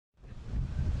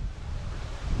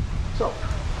So,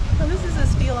 Well, this is a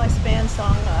Steeleye Span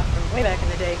song from way back in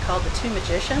the day called The Two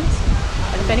Magicians.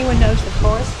 And if anyone knows the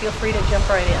chorus, feel free to jump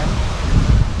right in.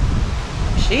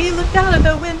 She looked out of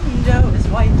the window as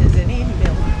white as any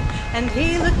milk, and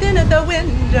he looked in at the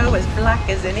window as black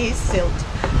as any silt.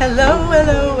 Hello,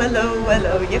 hello, hello,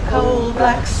 hello, you cold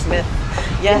blacksmith,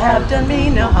 you have done me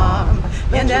no harm.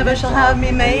 You never shall have me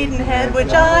maidenhead,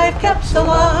 which I've kept so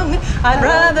long. I'd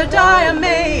rather die a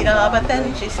maid, but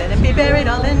then she said, and be buried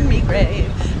all in me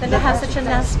grave, than to have such a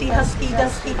nasty, husky,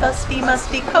 dusty, fusty,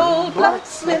 musty, cold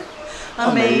blacksmith.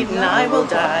 A maiden I will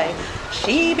die.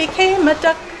 She became a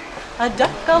duck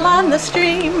all on the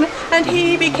stream, and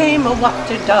he became a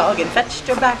water dog and fetched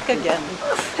her back again.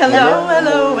 Hello,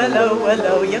 hello, hello,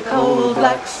 hello, you cold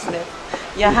blacksmith,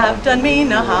 you have done me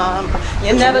no harm.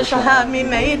 You never shall have me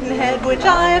maidenhead, which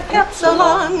I have kept so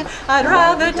long. I'd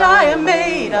rather die a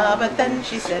maid, but then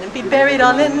she said, and be buried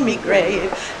all in me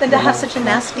grave, than to have such a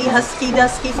nasty, husky,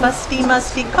 dusky, fusty,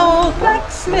 musty, cold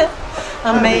blacksmith.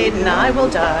 A maiden I will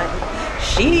die.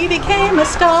 She became a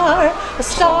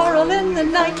star all in the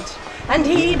night, and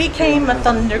he became a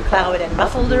thundercloud and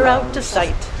muffled her out of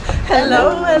sight.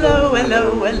 Hello, hello,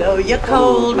 hello, hello, you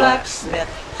cold blacksmith,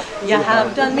 you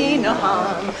have done me no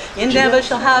harm. You never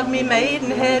shall have me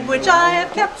maidenhead, which I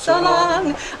have kept so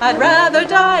long. I'd rather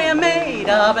die a maid,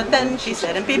 but then she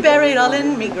said, and be buried all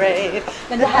in me grave,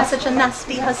 than to have such a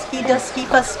nasty, husky, dusky,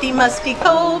 fusty, musty,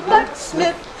 cold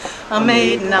blacksmith. A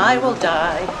maiden I will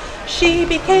die. She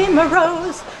became a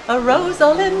rose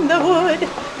all in the wood,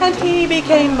 and he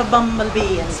became a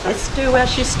bumblebee and kissed her where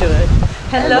she stood.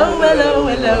 Hello, hello,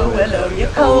 hello, hello, you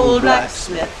cold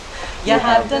blacksmith, you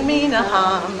have done me no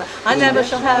harm. I never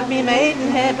shall have me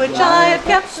maidenhead, which I have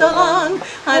kept so long.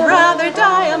 I'd rather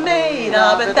die a maid,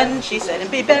 but then she said,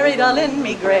 and be buried all in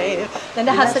me grave, than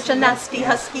to have such a nasty,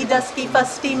 husky, dusky,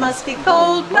 fusty, musty,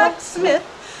 cold blacksmith.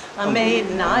 A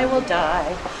maiden I will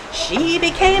die. She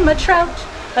became a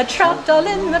trout all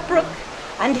in the brook,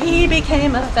 and he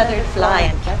became a feathered fly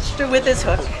and catched her with his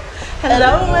hook.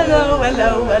 Hello, hello,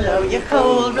 hello, hello, you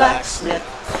cold blacksmith,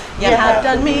 you have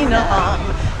done me no harm.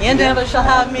 You never shall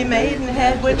have me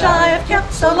maidenhead, which I have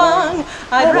kept so long.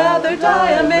 I'd rather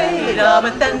die a maid,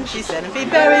 but then she said, and be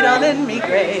buried all in me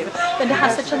grave, than to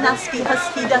have such a nasty,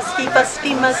 husky, dusky,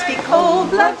 fusty, musty, cold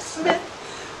blacksmith.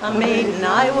 A maiden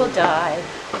I will die.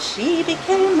 She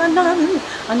became a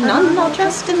nun all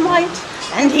dressed in white,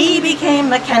 and he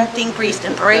became a canting priest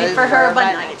and prayed for her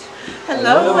by night.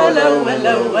 Hello, hello,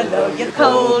 hello, hello, you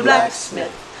cold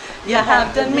blacksmith, you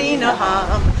have done me no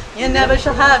harm. You never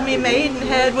shall have me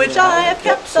maidenhead, which I have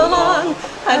kept so long.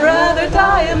 I'd rather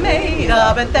die a maid,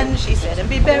 but then she said, and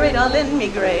be buried all in me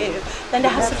grave, than to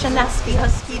have such a nasty,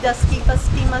 husky, dusky,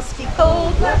 fusty, musty,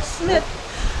 cold blacksmith.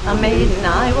 A maiden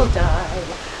I will die.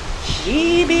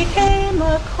 She became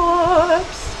a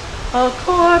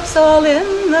corpse all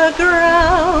in the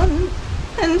ground,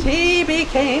 and he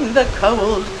became the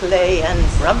cold clay, and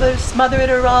brothers smothered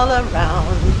her all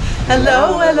around.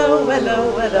 Hello, hello,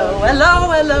 hello, hello,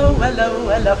 hello, hello, hello,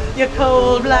 hello, you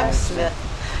cold blacksmith,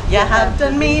 you have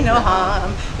done me no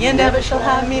harm. You never shall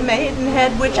have me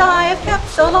maidenhead, which I have kept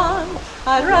so long.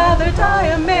 I'd rather die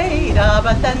a maid,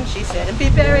 but then she said, and be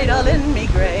buried all in me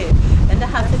grave, than to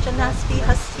have such a nasty,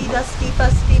 husky, dusky,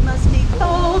 fusty, musty,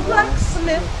 cold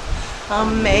blacksmith. A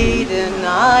maiden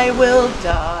I will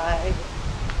die.